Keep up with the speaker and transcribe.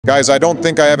Guys, I don't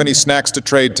think I have any snacks to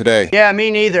trade today. Yeah,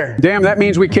 me neither. Damn, that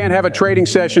means we can't have a trading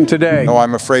session today. No,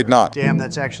 I'm afraid not. Damn,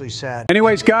 that's actually sad.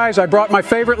 Anyways, guys, I brought my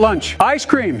favorite lunch. Ice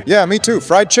cream. Yeah, me too.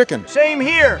 Fried chicken. Same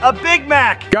here. A Big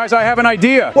Mac. Guys, I have an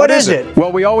idea. What is it?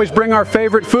 Well, we always bring our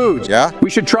favorite foods. Yeah?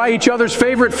 We should try each other's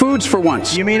favorite foods for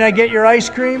once. You mean I get your ice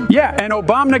cream? Yeah, and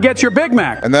Obama gets your Big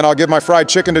Mac. And then I'll give my fried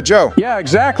chicken to Joe. Yeah,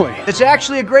 exactly. It's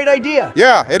actually a great idea.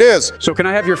 Yeah, it is. So can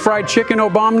I have your fried chicken,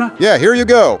 Obama? Yeah, here you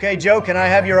go. Okay, Joe, can I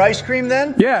have your ice cream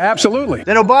then? Yeah, absolutely.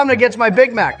 Then Obama gets my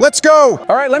Big Mac. Let's go.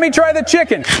 All right, let me try the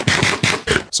chicken.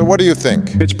 So what do you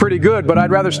think? It's pretty good, but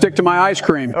I'd rather stick to my ice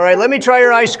cream. All right, let me try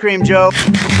your ice cream, Joe.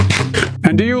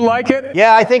 And do you like it?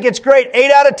 Yeah, I think it's great. 8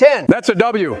 out of 10. That's a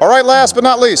W. All right, last but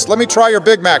not least, let me try your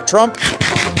Big Mac, Trump.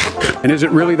 And is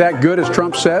it really that good as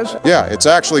Trump says? Yeah, it's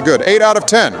actually good. 8 out of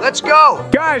 10. Let's go.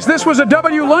 Guys, this was a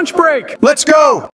W lunch break. Let's go.